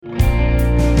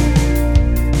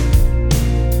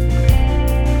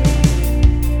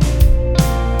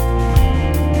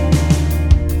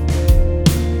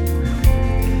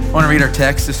to read our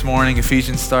text this morning,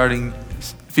 Ephesians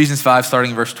 5,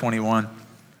 starting in verse 21.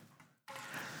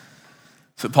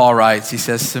 So Paul writes, he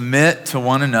says, submit to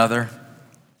one another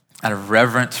out of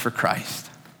reverence for Christ.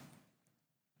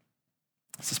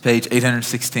 This is page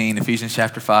 816, Ephesians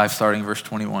chapter 5, starting in verse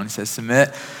 21. He says,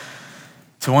 submit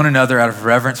to one another out of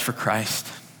reverence for Christ.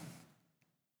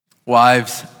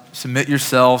 Wives, submit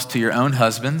yourselves to your own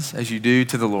husbands as you do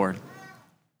to the Lord.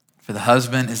 For the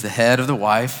husband is the head of the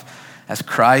wife, as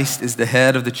Christ is the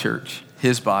head of the church,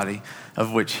 his body,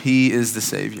 of which he is the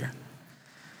Savior.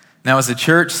 Now, as the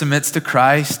church submits to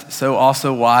Christ, so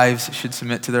also wives should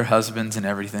submit to their husbands in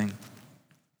everything.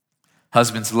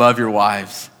 Husbands, love your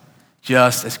wives,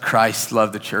 just as Christ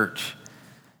loved the church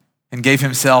and gave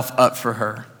himself up for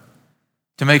her,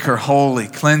 to make her holy,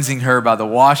 cleansing her by the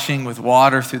washing with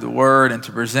water through the word, and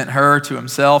to present her to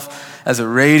himself as a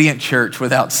radiant church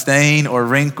without stain or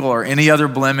wrinkle or any other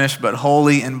blemish, but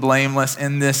holy and blameless.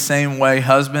 In this same way,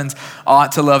 husbands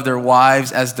ought to love their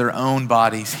wives as their own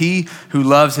bodies. He who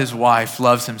loves his wife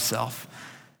loves himself.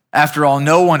 After all,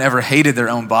 no one ever hated their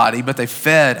own body, but they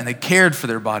fed and they cared for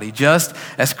their body, just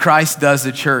as Christ does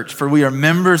the church, for we are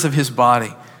members of his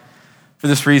body. For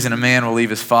this reason, a man will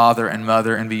leave his father and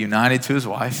mother and be united to his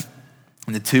wife,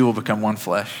 and the two will become one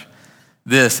flesh.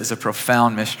 This is a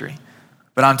profound mystery,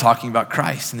 but I'm talking about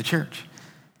Christ and the church.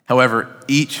 However,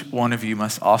 each one of you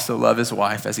must also love his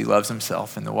wife as he loves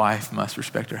himself, and the wife must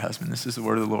respect her husband. This is the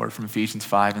word of the Lord from Ephesians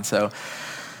 5. And so,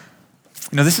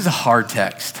 this is a hard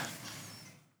text.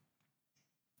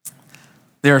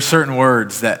 There are certain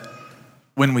words that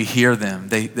when we hear them,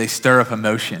 they stir up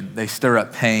emotion, they stir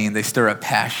up pain, they stir up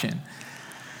passion.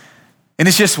 And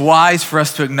it's just wise for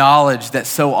us to acknowledge that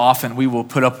so often we will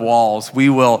put up walls, we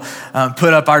will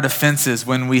put up our defenses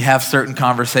when we have certain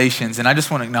conversations. And I just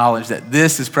want to acknowledge that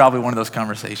this is probably one of those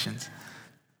conversations.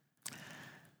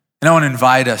 And I want to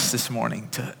invite us this morning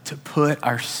to put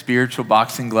our spiritual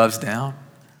boxing gloves down.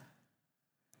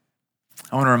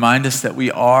 I want to remind us that we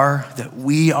are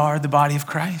the body of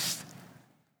Christ.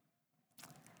 I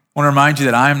want to remind you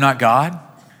that I am not God,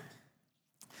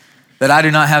 that I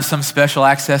do not have some special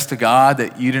access to God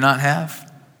that you do not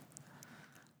have.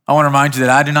 I want to remind you that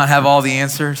I do not have all the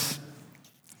answers,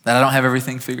 that I don't have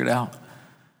everything figured out.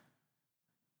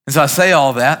 And so I say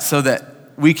all that so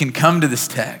that we can come to this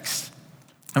text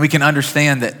and we can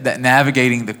understand that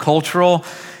navigating the cultural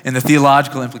and the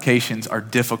theological implications are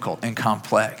difficult and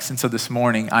complex. And so this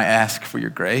morning, I ask for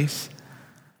your grace.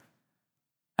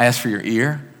 I ask for your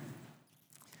ear.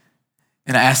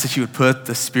 And I ask that you would put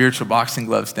the spiritual boxing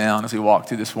gloves down as we walk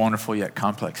through this wonderful yet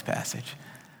complex passage.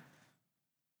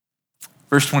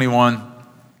 Verse 21,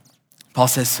 Paul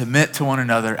says, submit to one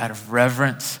another out of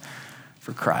reverence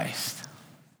for Christ.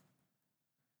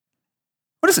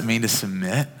 What does it mean to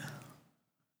submit?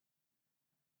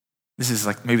 This is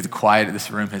like maybe the quiet this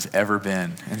room has ever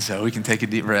been. And so we can take a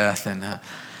deep breath. And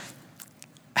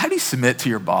how do you submit to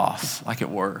your boss, like at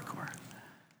work? Or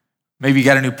maybe you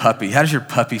got a new puppy. How does your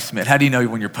puppy submit? How do you know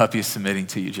when your puppy is submitting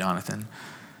to you, Jonathan?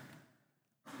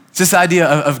 It's this idea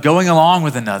of going along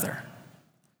with another,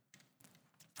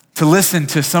 to listen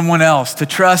to someone else, to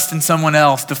trust in someone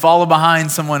else, to follow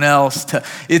behind someone else.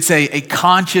 It's a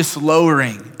conscious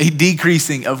lowering, a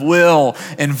decreasing of will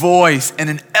and voice,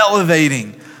 and an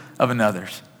elevating of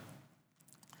another's.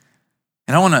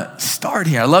 And I want to start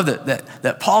here. I love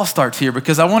that Paul starts here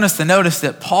because I want us to notice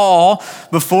that Paul,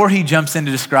 before he jumps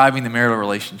into describing the marital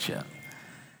relationship,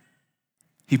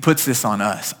 he puts this on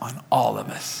us, on all of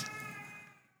us.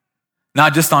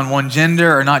 Not just on one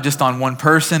gender or not just on one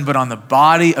person, but on the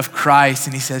body of Christ.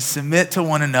 And he says, submit to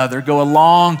one another, go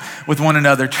along with one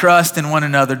another, trust in one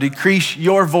another, decrease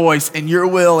your voice and your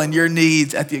will and your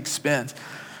needs at the expense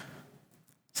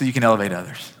so you can elevate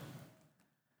others.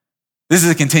 This is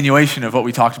a continuation of what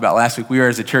we talked about last week. We are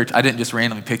as a church, I didn't just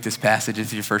randomly pick this passage. This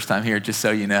is your first time here, just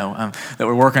so you know, that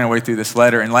we're working our way through this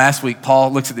letter. And last week, Paul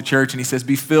looks at the church and he says,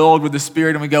 be filled with the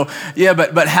Spirit. And we go, yeah,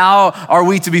 but how are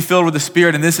we to be filled with the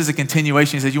Spirit? And this is a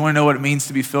continuation. He says, you want to know what it means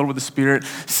to be filled with the Spirit?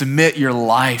 Submit your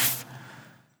life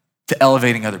to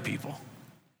elevating other people.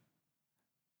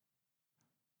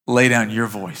 Lay down your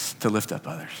voice to lift up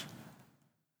others.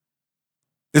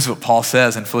 This is what Paul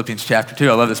says in Philippians chapter 2.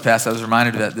 I love this passage. I was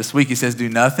reminded of that this week. He says, do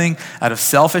nothing out of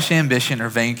selfish ambition or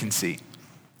vain conceit.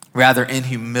 Rather, in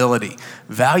humility,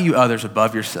 value others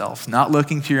above yourselves, not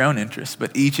looking to your own interests,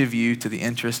 but each of you to the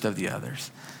interest of the others.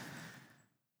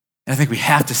 And I think we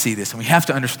have to see this and we have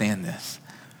to understand this.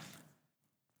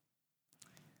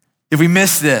 If we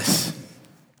miss this,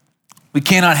 we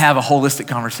cannot have a holistic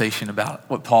conversation about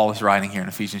what Paul is writing here in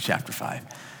Ephesians chapter 5.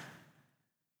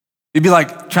 It'd be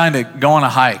like trying to go on a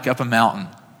hike up a mountain.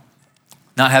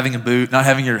 not having a boot, not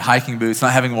having your hiking boots,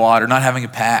 not having water, not having a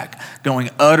pack, going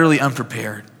utterly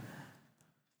unprepared.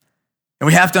 And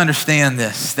we have to understand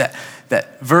this, that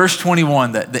verse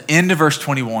 21, the end of verse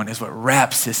 21 is what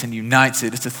wraps this and unites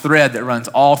it. It's a thread that runs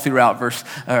all throughout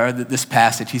this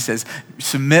passage. He says,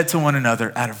 submit to one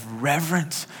another out of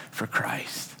reverence for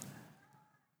Christ.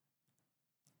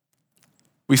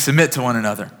 We submit to one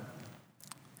another.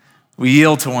 We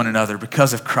yield to one another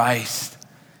because of Christ.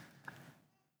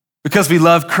 Because we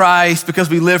love Christ, because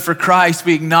we live for Christ,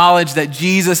 we acknowledge that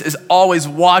Jesus is always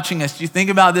watching us. Do you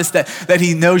think about this, that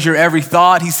he knows your every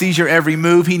thought, he sees your every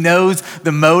move, he knows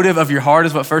the motive of your heart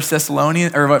is what 1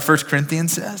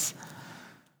 Corinthians says?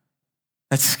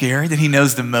 That's scary, that he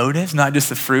knows the motives, not just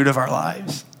the fruit of our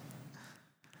lives.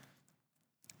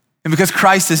 And because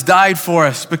Christ has died for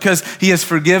us, because he has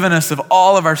forgiven us of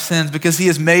all of our sins, because he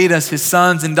has made us his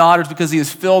sons and daughters, because he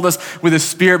has filled us with his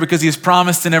Spirit, because he has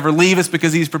promised to never leave us,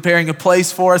 because he's preparing a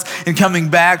place for us and coming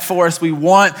back for us, we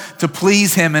want to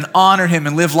please him and honor him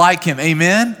and live like him.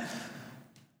 Amen?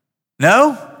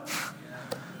 No?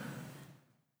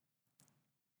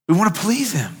 We want to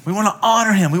please him. We want to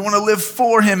honor him. We want to live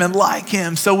for him and like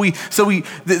him. So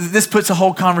this puts a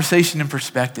whole conversation in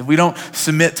perspective. We don't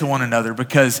submit to one another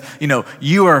because,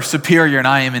 you are superior and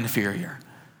I am inferior.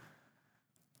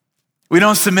 We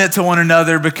don't submit to one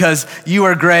another because you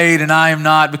are great and I am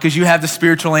not, because you have the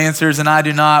spiritual answers and I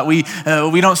do not. We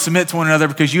don't submit to one another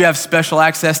because you have special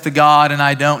access to God and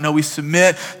I don't. No, we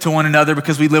submit to one another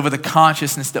because we live with a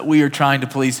consciousness that we are trying to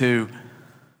please who?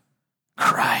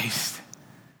 Christ.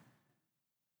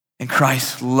 And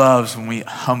Christ loves when we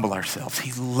humble ourselves.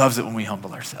 He loves it when we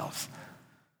humble ourselves.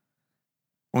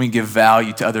 When we give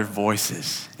value to other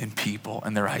voices and people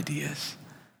and their ideas.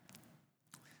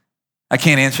 I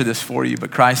can't answer this for you, but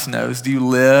Christ knows. Do you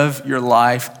live your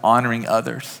life honoring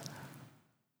others?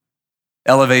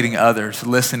 Elevating others,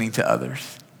 listening to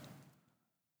others?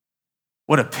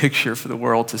 What a picture for the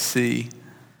world to see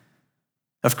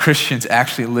of Christians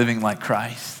actually living like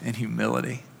Christ in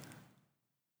humility,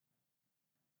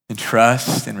 in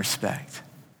trust and respect.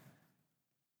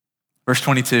 Verse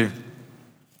 22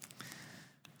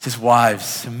 says, wives,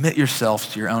 submit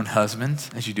yourselves to your own husbands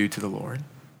as you do to the Lord.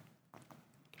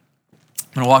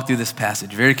 I'm going to walk through this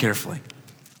passage very carefully.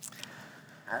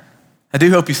 I do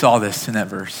hope you saw this in that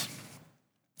verse.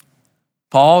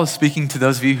 Paul is speaking to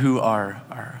those of you who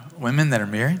are women that are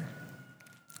married.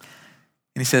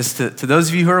 And he says to those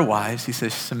of you who are wives, he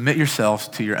says, submit yourselves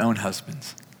to your own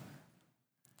husbands.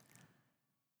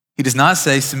 He does not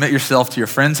say submit yourself to your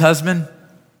friend's husband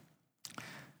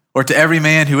or to every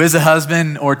man who is a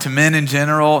husband or to men in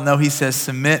general. No, he says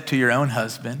submit to your own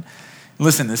husband.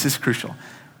 Listen, this is crucial.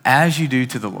 As you do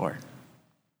to the Lord.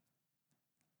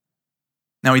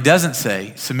 Now, he doesn't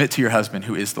say submit to your husband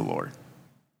who is the Lord.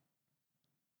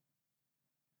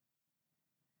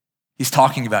 He's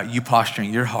talking about you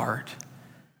posturing your heart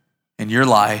and your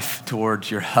life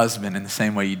towards your husband in the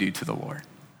same way you do to the Lord.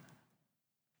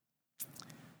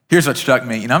 Here's what struck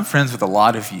me. I'm friends with a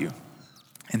lot of you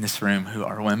in this room who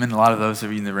are women, a lot of those of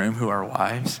you in the room who are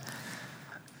wives.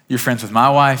 You're friends with my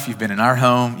wife. You've been in our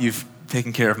home. You've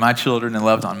taken care of my children and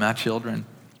loved on my children.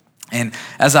 And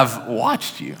as I've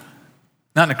watched you,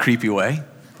 not in a creepy way,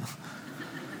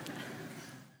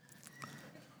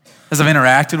 as I've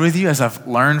interacted with you, as I've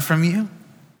learned from you,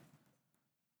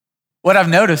 what I've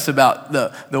noticed about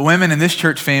the women in this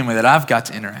church family that I've got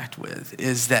to interact with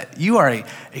is that you are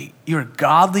you're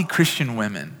godly Christian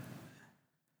women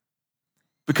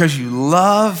because you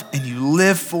love and you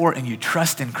live for and you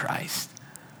trust in Christ.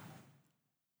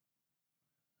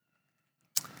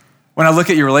 When I look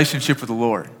at your relationship with the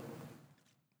Lord,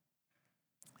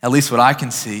 at least what I can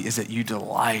see is that you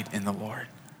delight in the Lord.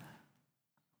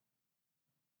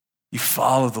 You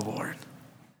follow the Lord.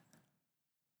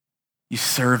 You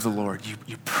serve the Lord,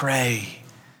 you pray,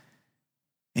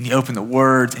 and you open the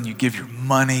words, and you give your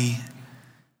money,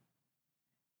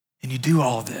 and you do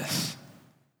all this.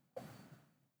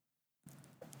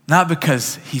 Not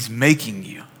because he's making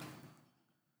you,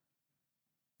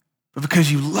 but because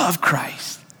you love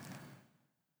Christ.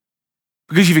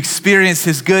 Because you've experienced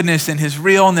his goodness and his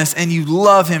realness, and you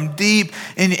love him deep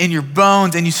in your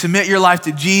bones, and you submit your life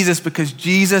to Jesus because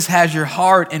Jesus has your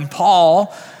heart. And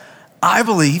Paul, I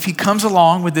believe he comes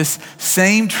along with this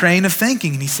same train of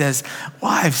thinking, and he says,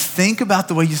 wives, think about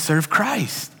the way you serve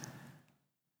Christ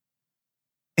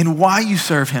and why you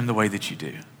serve him the way that you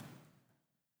do.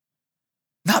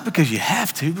 Not because you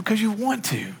have to, because you want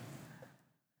to. And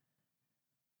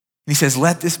he says,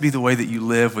 let this be the way that you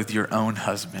live with your own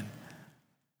husband.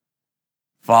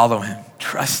 Follow him,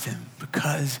 trust him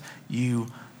because you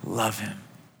love him.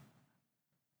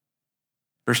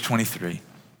 Verse 23.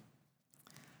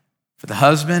 For the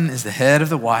husband is the head of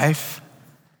the wife,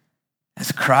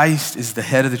 as Christ is the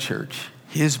head of the church,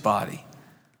 his body,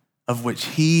 of which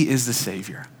he is the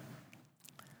Savior.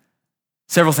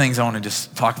 Several things I want to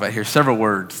just talk about here, several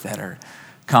words that are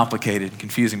complicated and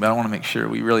confusing, but I want to make sure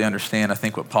we really understand, I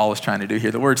think, what Paul is trying to do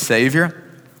here. The word Savior,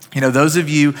 those of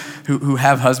you who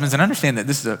have husbands, and understand that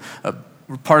this is a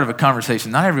part of a conversation.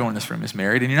 Not everyone in this room is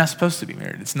married, and you're not supposed to be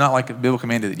married. It's not like a biblical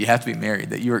mandate that you have to be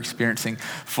married, that you are experiencing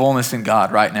fullness in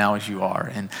God right now as you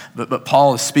are. But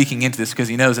Paul is speaking into this because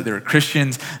he knows that there are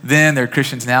Christians then, there are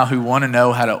Christians now who want to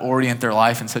know how to orient their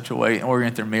life in such a way,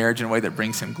 orient their marriage in a way that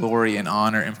brings him glory and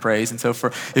honor and praise. And so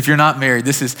if you're not married,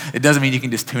 it doesn't mean you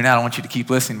can just tune out. I want you to keep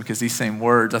listening because these same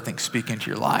words, I think, speak into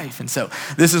your life. And so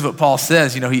this is what Paul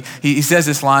says. He says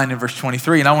this line in verse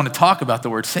 23, and I want to talk about the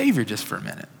word Savior just for a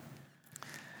minute.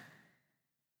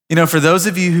 For those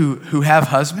of you who have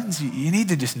husbands, you need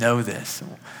to just know this.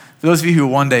 For those of you who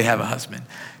one day have a husband,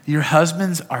 your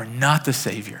husbands are not the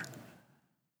Savior.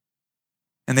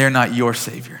 And they're not your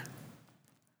Savior.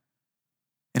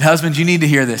 And husbands, you need to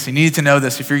hear this. You need to know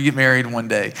this if you get married one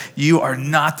day. You are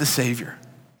not the Savior.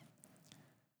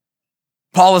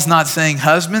 Paul is not saying,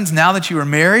 husbands, now that you are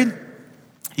married,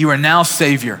 you are now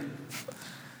Savior.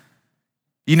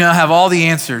 You now have all the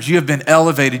answers. You have been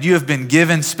elevated. You have been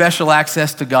given special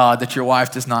access to God that your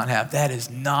wife does not have. That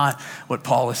is not what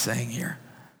Paul is saying here.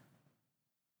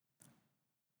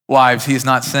 Wives, he is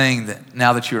not saying that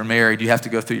now that you are married, you have to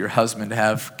go through your husband to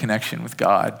have connection with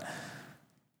God,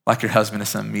 like your husband is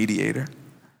some mediator.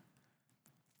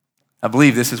 I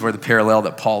believe this is where the parallel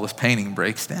that Paul is painting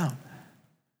breaks down.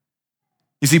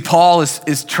 You see, Paul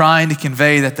is trying to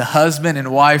convey that the husband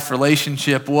and wife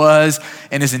relationship was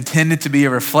and is intended to be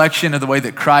a reflection of the way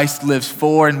that Christ lives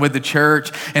for and with the church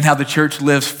and how the church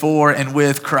lives for and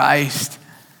with Christ.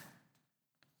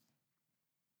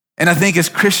 And I think as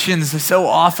Christians, so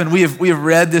often we have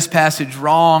read this passage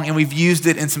wrong and we've used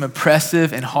it in some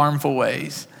oppressive and harmful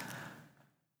ways.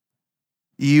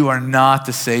 You are not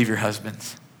the Savior,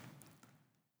 husbands.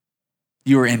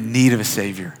 You are in need of a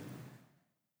Savior.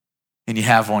 And you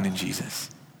have one in Jesus.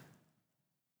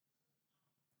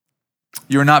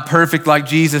 You're not perfect like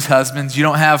Jesus, husbands. You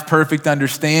don't have perfect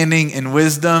understanding and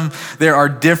wisdom. There are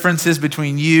differences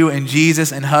between you and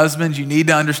Jesus, and husbands, you need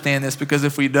to understand this because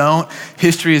if we don't,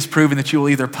 history has proven that you will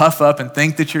either puff up and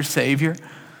think that you're Savior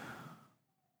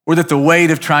or that the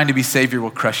weight of trying to be Savior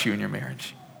will crush you in your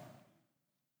marriage.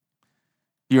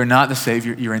 You are not the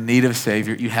Savior. You're in need of a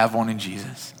Savior. You have one in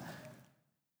Jesus.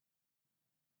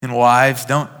 And wives,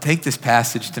 don't take this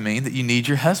passage to mean that you need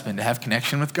your husband to have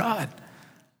connection with God.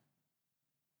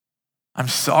 I'm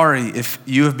sorry if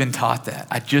you have been taught that.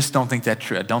 I just don't think that's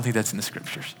true. I don't think that's in the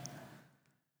scriptures.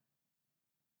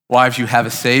 Wives, you have a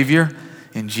Savior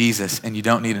in Jesus and you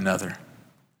don't need another.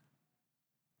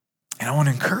 And I want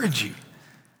to encourage you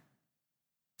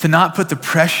to not put the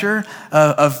pressure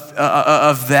of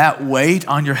that weight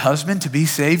on your husband to be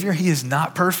Savior. He is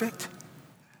not perfect.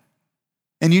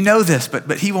 And you know this,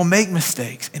 but he will make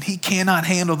mistakes and he cannot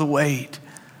handle the weight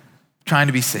of trying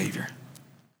to be Savior.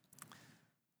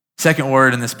 Second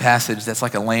word in this passage that's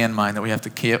like a landmine that we have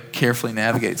to carefully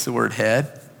navigate is the word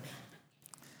head.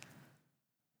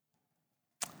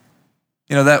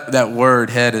 That word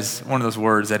head is one of those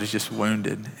words that is just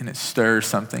wounded and it stirs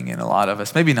something in a lot of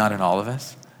us, maybe not in all of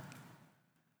us.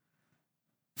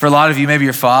 For a lot of you, maybe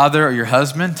your father or your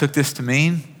husband took this to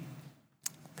mean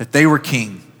that they were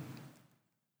king.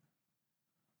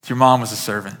 Your mom was a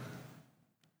servant.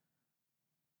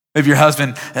 Maybe your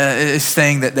husband is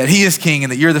saying that he is king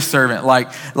and that you're the servant,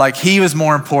 like he was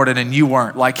more important and you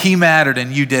weren't, like he mattered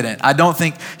and you didn't. I don't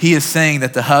think he is saying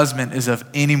that the husband is of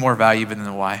any more value than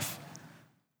the wife.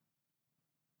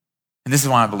 And this is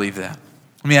why I believe that.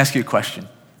 Let me ask you a question.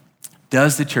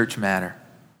 Does the church matter?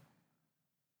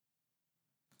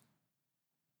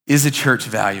 Is the church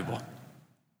valuable?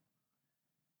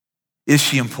 Is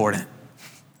she important?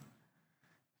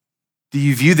 Do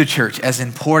you view the church as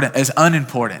important, as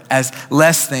unimportant, as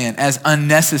less than, as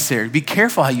unnecessary? Be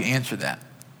careful how you answer that.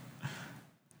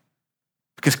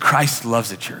 Because Christ loves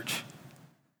the church.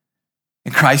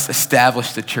 And Christ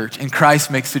established the church. And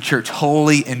Christ makes the church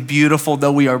holy and beautiful.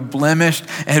 Though we are blemished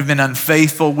and have been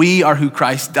unfaithful, we are who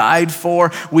Christ died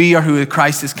for. We are who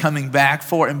Christ is coming back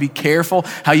for. And be careful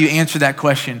how you answer that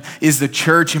question. Is the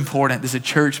church important? Does the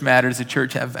church matter? Does the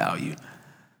church have value?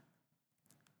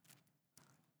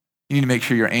 You need to make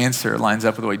sure your answer lines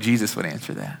up with the way Jesus would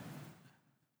answer that.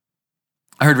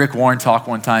 I heard Rick Warren talk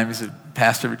one time. He's a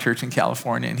pastor of a church in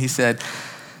California, and he said,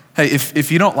 hey,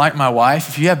 if you don't like my wife,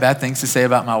 if you have bad things to say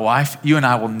about my wife, you and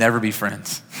I will never be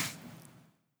friends.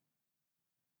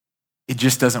 It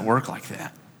just doesn't work like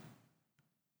that.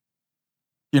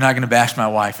 You're not going to bash my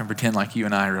wife and pretend like you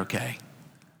and I are okay.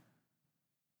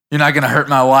 You're not going to hurt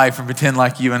my wife and pretend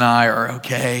like you and I are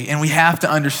okay. And we have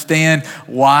to understand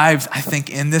wives, I think,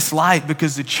 in this light,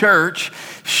 because the church,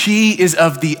 she is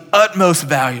of the utmost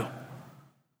value.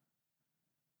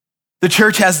 The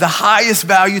church has the highest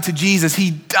value to Jesus.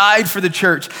 He died for the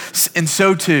church. And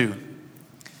so too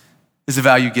is the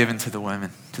value given to the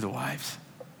women, to the wives.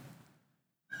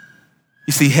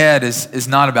 You see, head is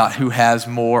not about who has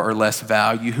more or less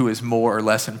value, who is more or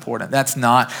less important. That's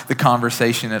not the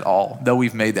conversation at all, though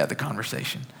we've made that the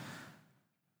conversation.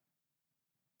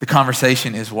 The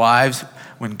conversation is, wives,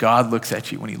 when God looks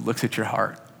at you, when he looks at your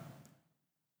heart,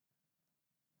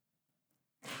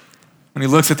 when he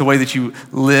looks at the way that you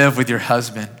live with your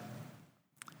husband,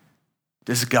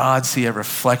 does God see a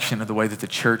reflection of the way that the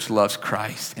church loves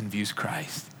Christ and views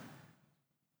Christ?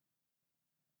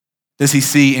 Does he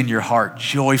see in your heart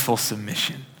joyful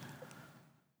submission,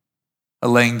 a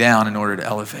laying down in order to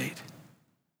elevate?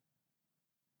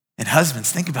 And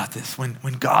husbands, think about this. When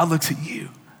God looks at you,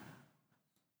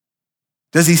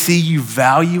 does he see you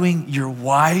valuing your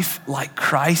wife like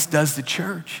Christ does the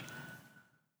church?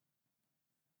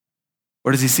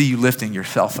 Or does he see you lifting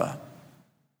yourself up,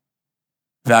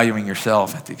 valuing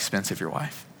yourself at the expense of your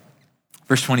wife?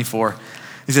 Verse 24,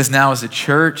 he says, now as the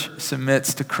church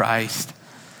submits to Christ,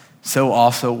 so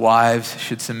also wives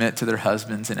should submit to their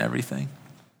husbands in everything.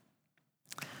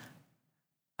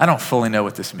 I don't fully know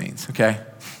what this means, okay?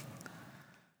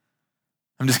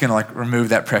 I'm just gonna remove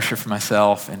that pressure for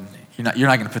myself, and you're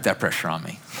not gonna put that pressure on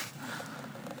me.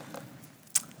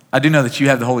 I do know that you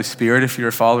have the Holy Spirit if you're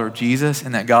a follower of Jesus,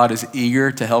 and that God is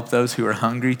eager to help those who are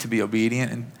hungry to be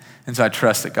obedient, and so I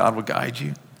trust that God will guide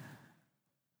you.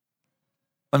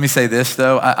 Let me say this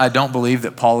though, I don't believe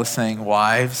that Paul is saying,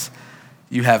 wives,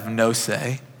 you have no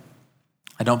say.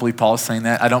 I don't believe Paul is saying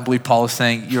that. I don't believe Paul is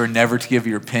saying you are never to give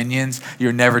your opinions.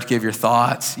 You're never to give your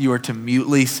thoughts. You are to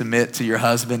mutely submit to your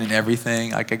husband in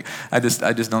everything. I just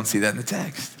don't see that in the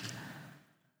text.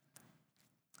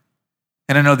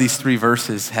 And I know these three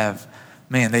verses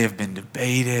they have been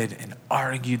debated and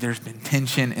argued. There's been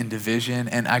tension and division.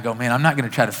 And I go, I'm not going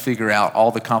to try to figure out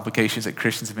all the complications that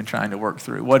Christians have been trying to work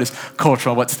through. What is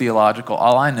cultural? What's theological?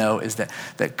 All I know is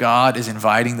that God is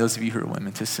inviting those of you who are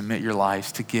women to submit your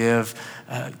lives, to give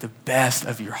the best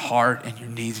of your heart and your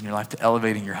needs in your life, to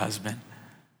elevating your husband.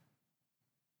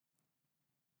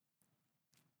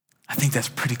 I think that's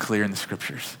pretty clear in the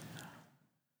scriptures.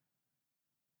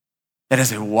 That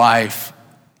as a wife,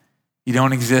 you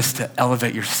don't exist to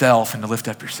elevate yourself and to lift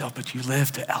up yourself, but you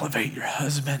live to elevate your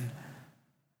husband,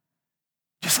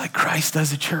 just like Christ does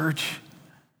the church.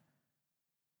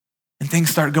 And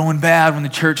things start going bad when the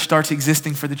church starts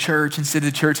existing for the church instead of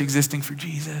the church existing for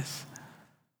Jesus.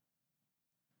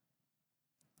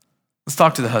 Let's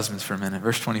talk to the husbands for a minute.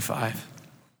 Verse 25.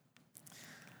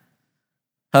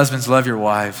 Husbands, love your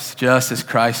wives just as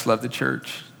Christ loved the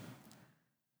church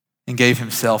and gave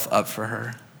himself up for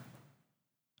her.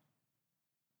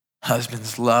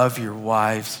 Husbands, love your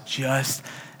wives just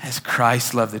as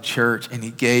Christ loved the church, and he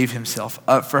gave himself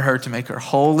up for her to make her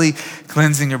holy,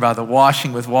 cleansing her by the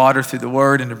washing with water through the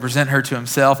word, and to present her to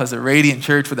himself as a radiant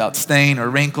church without stain or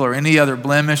wrinkle or any other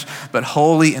blemish, but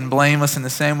holy and blameless. In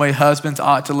the same way, husbands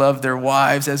ought to love their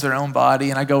wives as their own body.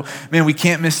 And I go, we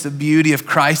can't miss the beauty of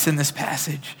Christ in this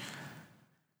passage.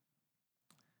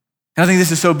 And I think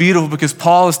this is so beautiful because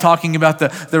Paul is talking about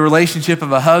the relationship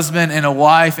of a husband and a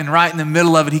wife, and right in the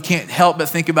middle of it, he can't help but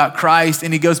think about Christ,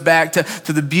 and he goes back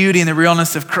to the beauty and the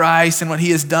realness of Christ and what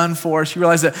he has done for us. You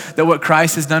realize that what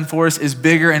Christ has done for us is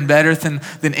bigger and better than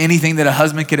anything that a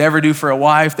husband could ever do for a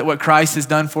wife, that what Christ has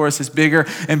done for us is bigger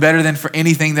and better than for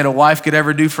anything that a wife could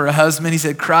ever do for a husband. He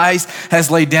said, Christ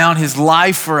has laid down his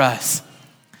life for us.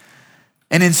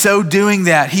 And in so doing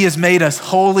that, he has made us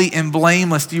holy and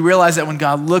blameless. Do you realize that when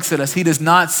God looks at us, he does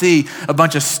not see a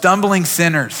bunch of stumbling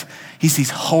sinners. He sees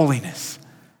holiness.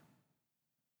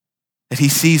 That he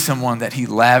sees someone that he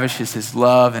lavishes his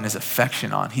love and his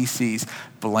affection on. He sees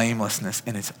blamelessness,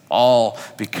 and it's all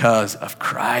because of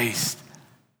Christ.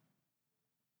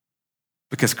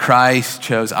 Because Christ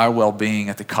chose our well-being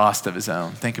at the cost of his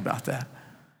own. Think about that.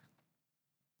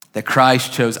 That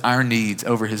Christ chose our needs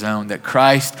over his own, that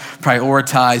Christ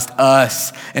prioritized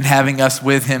us and having us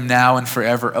with him now and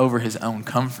forever over his own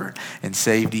comfort and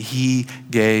safety. He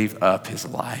gave up his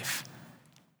life.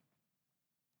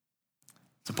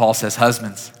 So Paul says,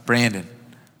 husbands, Brandon,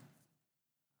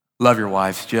 love your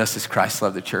wives just as Christ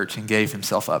loved the church and gave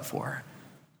himself up for her.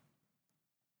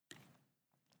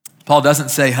 Paul does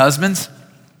not say husbands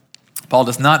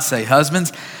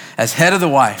as head of the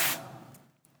wife.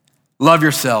 Love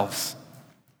yourselves.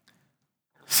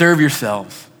 Serve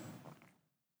yourselves.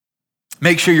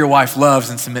 Make sure your wife loves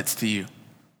and submits to you.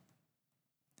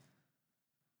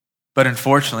 But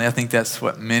unfortunately, I think that's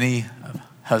what many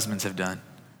husbands have done.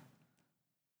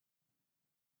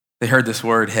 They heard this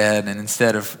word head, and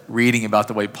instead of reading about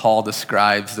the way Paul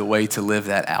describes the way to live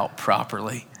that out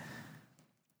properly,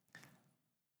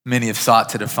 many have sought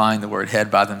to define the word head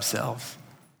by themselves.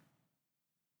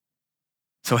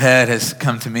 So head has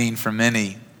come to mean for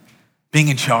many being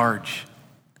in charge,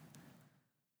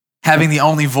 having the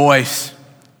only voice.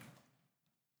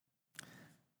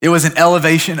 It was an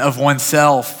elevation of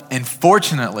oneself, and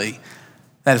fortunately,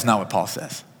 that is not what Paul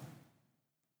says.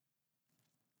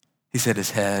 He said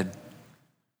his head,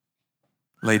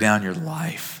 lay down your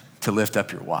life to lift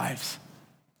up your wives.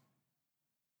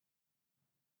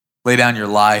 Lay down your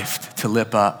life to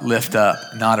lift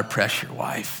up, not oppress your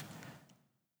wife.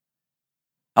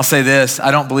 I'll say this,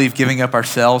 I don't believe giving up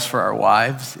ourselves for our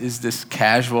wives is this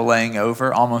casual laying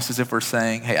over, almost as if we're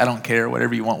saying, hey, I don't care,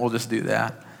 whatever you want, we'll just do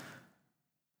that.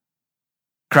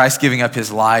 Christ giving up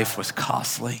his life was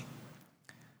costly.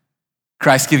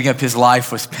 Christ giving up his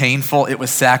life was painful. It was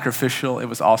sacrificial. It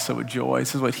was also a joy.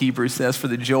 This is what Hebrews says. For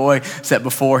the joy set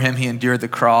before him, he endured the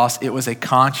cross. It was a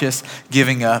conscious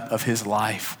giving up of his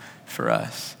life for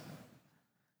us.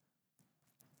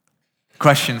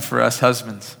 Question for us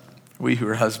husbands, we who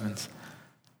are husbands.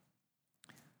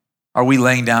 Are we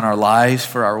laying down our lives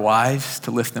for our wives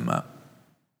to lift them up?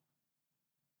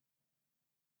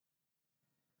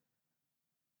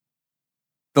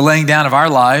 The laying down of our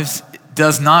lives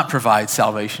does not provide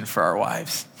salvation for our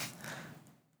wives.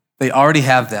 They already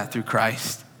have that through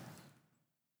Christ.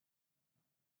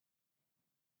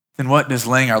 Then what does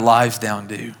laying our lives down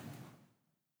do?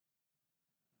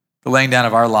 The laying down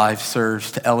of our lives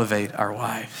serves to elevate our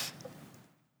wives,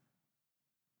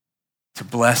 to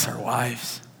bless our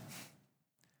wives,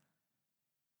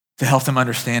 to help them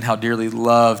understand how dearly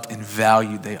loved and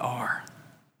valued they are.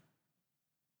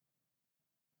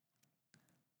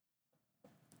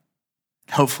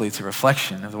 Hopefully it's a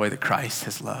reflection of the way that Christ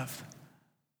has loved.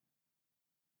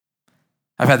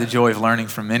 I've had the joy of learning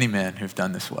from many men who've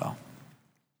done this well.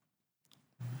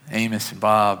 Amos and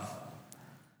Bob,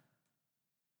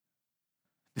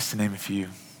 just to name a few.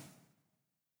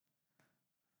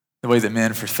 The way that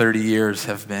men for 30 years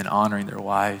have been honoring their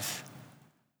wives.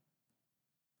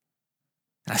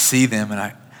 And I see them and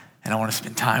I want to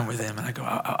spend time with them and I go,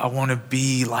 I want to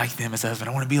be like them as a husband.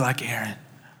 I want to be like Aaron.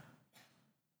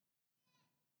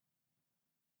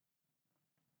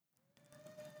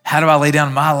 How do I lay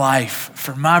down my life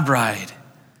for my bride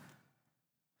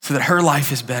so that her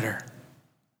life is better?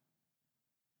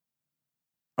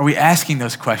 Are we asking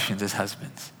those questions as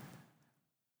husbands?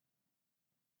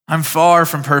 I'm far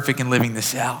from perfect in living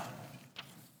this out.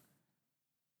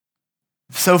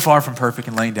 So far from perfect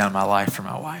in laying down my life for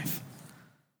my wife.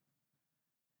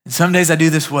 And some days I do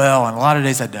this well, and a lot of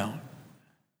days I don't.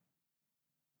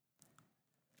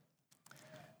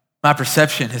 My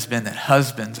perception has been that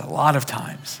husbands, a lot of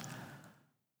times,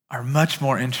 are much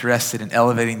more interested in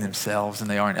elevating themselves than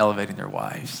they are in elevating their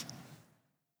wives.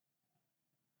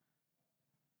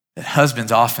 That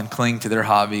husbands often cling to their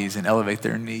hobbies and elevate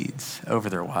their needs over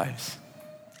their wives.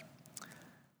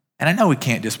 And I know we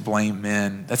can't just blame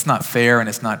men. That's not fair and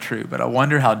it's not true, but I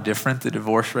wonder how different the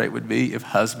divorce rate would be if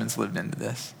husbands lived into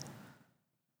this.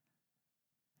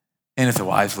 And if the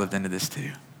wives lived into this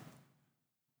too.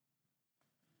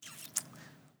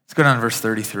 Let's go down to verse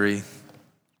 33. It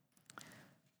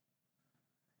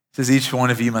says, each one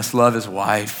of you must love his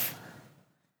wife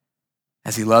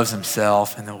as he loves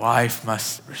himself, and the wife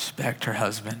must respect her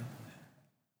husband.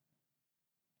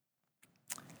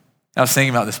 I was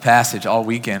thinking about this passage all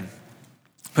weekend,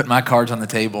 putting my cards on the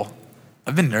table.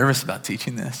 I've been nervous about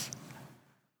teaching this.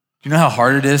 Do you know how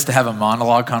hard it is to have a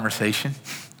monologue conversation?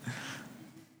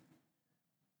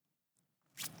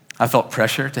 I felt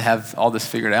pressure to have all this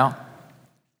figured out.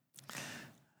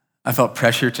 I felt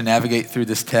pressure to navigate through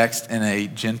this text in a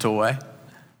gentle way.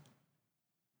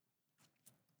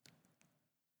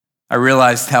 I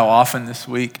realized how often this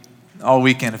week, all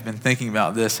weekend, I've been thinking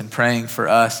about this and praying for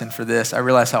us and for this. I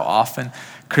realized how often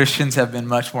Christians have been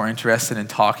much more interested in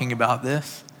talking about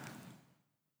this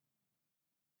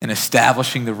and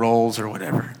establishing the roles or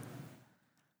whatever.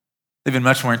 They've been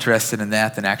much more interested in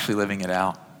that than actually living it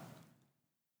out.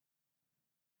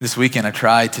 This weekend, I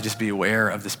tried to just be aware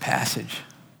of this passage,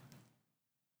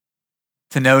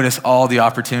 to notice all the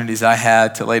opportunities I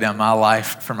had to lay down my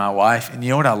life for my wife. And you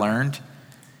know what I learned?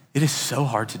 It is so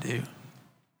hard to do.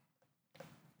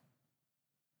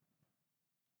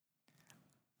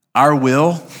 Our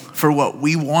will for what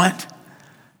we want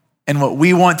and what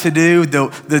we want to do,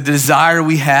 the desire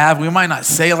we have, we might not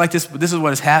say it like this, but this is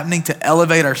what is happening, to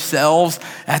elevate ourselves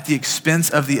at the expense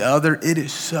of the other. It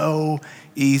is so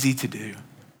easy to do.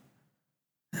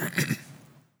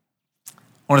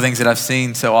 One of the things that I've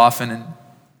seen so often, and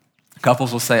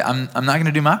couples will say, I'm not going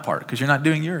to do my part because you're not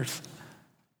doing yours.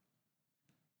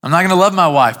 I'm not going to love my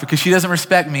wife because she doesn't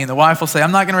respect me. And the wife will say,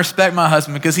 I'm not going to respect my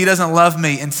husband because he doesn't love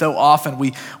me. And so often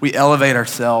we elevate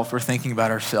ourselves. We're thinking about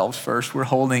ourselves first. We're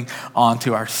holding on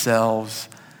to ourselves,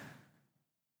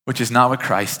 which is not what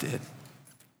Christ did.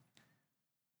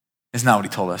 It's not what he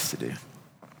told us to do.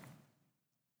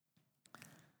 I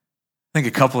think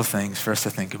a couple of things for us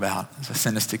to think about as I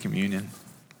send us to communion.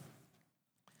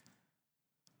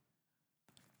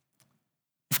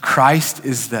 If Christ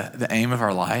is the aim of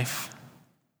our life,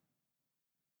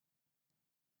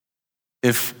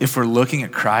 if we're looking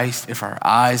at Christ, if our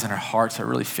eyes and our hearts are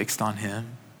really fixed on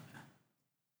him,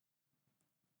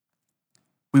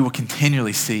 we will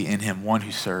continually see in him one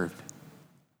who served,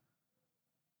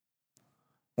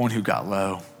 one who got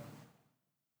low,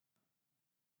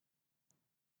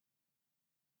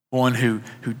 one who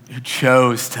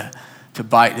chose to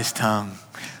bite his tongue,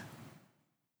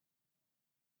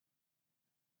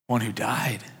 one who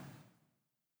died.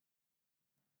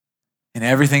 And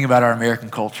everything about our American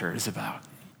culture is about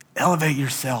elevate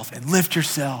yourself and lift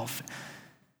yourself.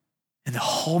 And the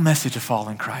whole message of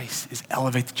following Christ is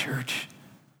elevate the church.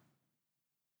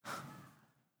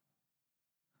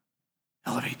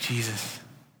 Elevate Jesus.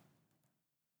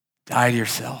 Die to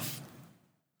yourself.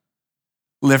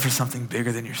 Live for something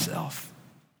bigger than yourself.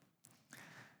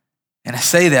 And I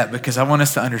say that because I want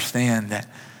us to understand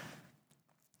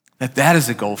that is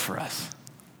a goal for us.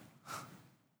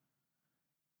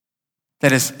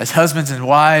 That as husbands and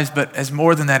wives, but as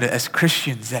more than that, as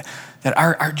Christians, that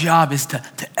our job is to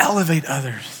elevate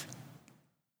others.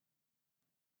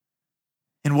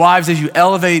 And wives, as you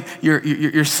elevate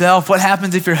yourself, what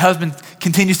happens if your husband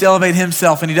continues to elevate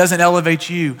himself and he doesn't elevate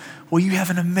you? Well, you have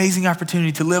an amazing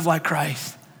opportunity to live like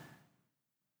Christ.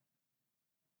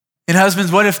 And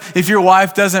husbands, what if your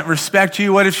wife doesn't respect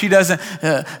you? What if she doesn't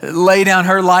lay down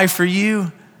her life for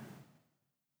you?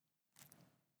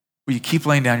 Will you keep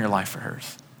laying down your life for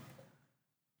hers?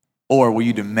 Or will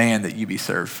you demand that you be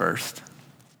served first?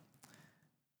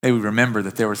 May we remember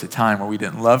that there was a time where we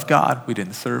didn't love God, we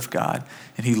didn't serve God,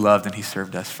 and he loved and he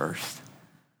served us first.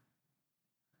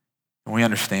 When we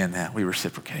understand that, we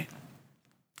reciprocate.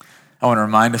 I want to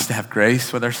remind us to have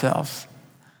grace with ourselves.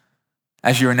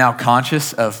 As you are now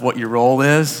conscious of what your role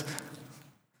is,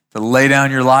 to lay down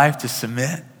your life, to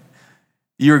submit,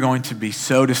 you are going to be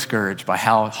so discouraged by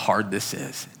how hard this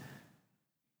is.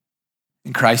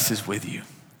 And Christ is with you.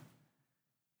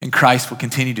 And Christ will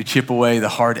continue to chip away the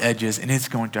hard edges, and it's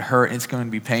going to hurt, it's going to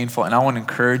be painful. And I want to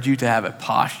encourage you to have a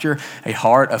posture, a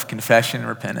heart of confession and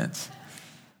repentance.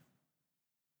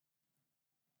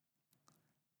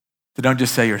 So don't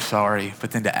just say you're sorry, but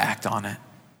then to act on it.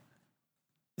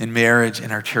 In marriage,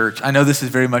 in our church. I know this is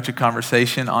very much a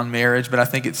conversation on marriage, but I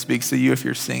think it speaks to you if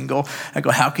you're single. I go,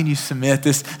 how can you submit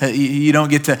this? You don't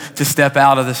get to step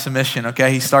out of the submission,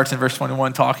 okay? He starts in verse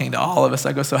 21 talking to all of us.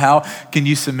 I go, so how can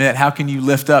you submit? How can you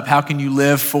lift up? How can you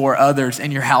live for others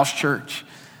in your house church?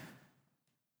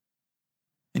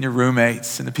 In your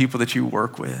roommates and the people that you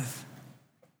work with?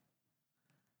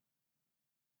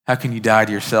 How can you die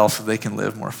to yourself so they can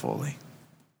live more fully?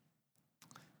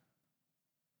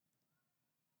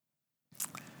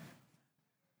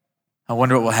 I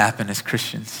wonder what will happen as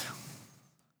Christians,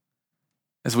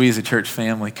 as we as a church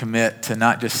family commit to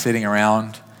not just sitting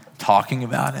around talking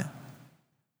about it,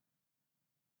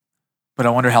 but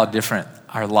I wonder how different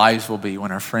our lives will be when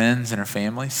our friends and our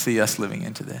family see us living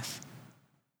into this.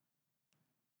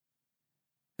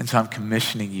 And so I'm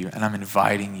commissioning you and I'm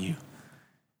inviting you.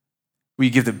 Will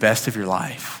you give the best of your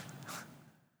life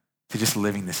to just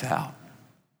living this out?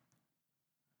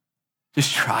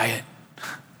 Just try it.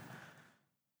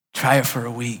 Try it for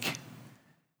a week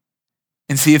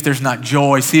and see if there's not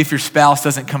joy. See if your spouse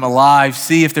doesn't come alive.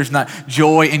 See if there's not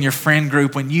joy in your friend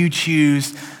group when you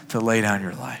choose to lay down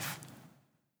your life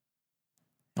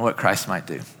and what Christ might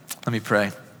do. Let me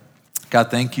pray. God,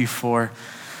 thank you for,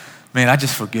 man, I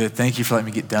just feel good. Thank you for letting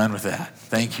me get done with that.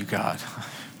 Thank you, God.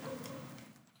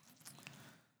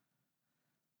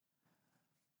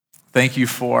 Thank you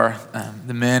for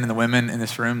the men and the women in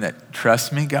this room that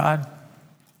trust me, God,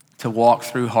 to walk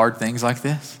through hard things like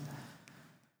this.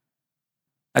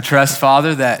 I trust,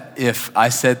 Father, that if I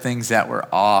said things that were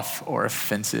off or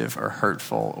offensive or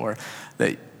hurtful, or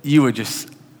that you would just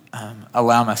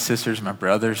allow my sisters and my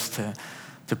brothers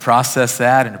to process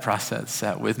that and to process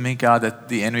that with me, God, that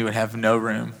the enemy would have no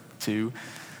room to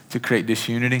to create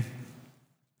disunity.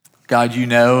 God, you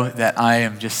know that I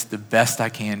am just the best I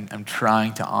can. I'm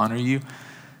trying to honor you.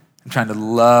 I'm trying to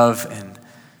love and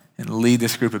lead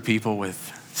this group of people with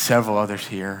several others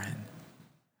here.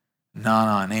 And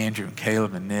Nana and Andrew and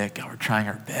Caleb and Nick, God, we're trying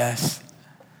our best.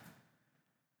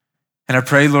 And I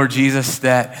pray, Lord Jesus,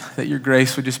 that your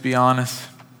grace would just be on us.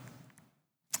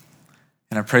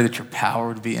 And I pray that your power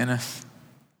would be in us.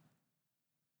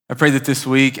 I pray that this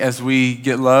week, as we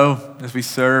get low, as we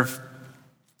serve,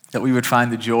 that we would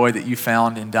find the joy that you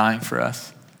found in dying for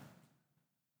us.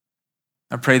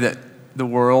 I pray that the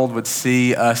world would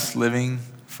see us living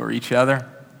for each other,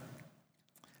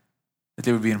 that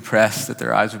they would be impressed, that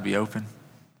their eyes would be open.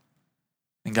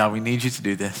 And God, we need you to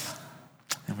do this.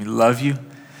 And we love you.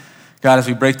 God, as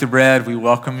we break the bread, we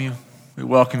welcome you. We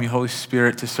welcome you, Holy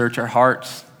Spirit, to search our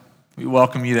hearts. We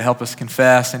welcome you to help us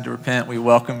confess and to repent. We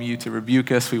welcome you to rebuke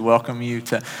us. We welcome you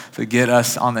to get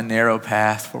us on the narrow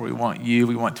path, for we want you.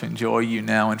 We want to enjoy you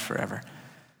now and forever.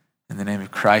 In the name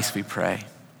of Christ we pray.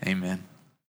 Amen.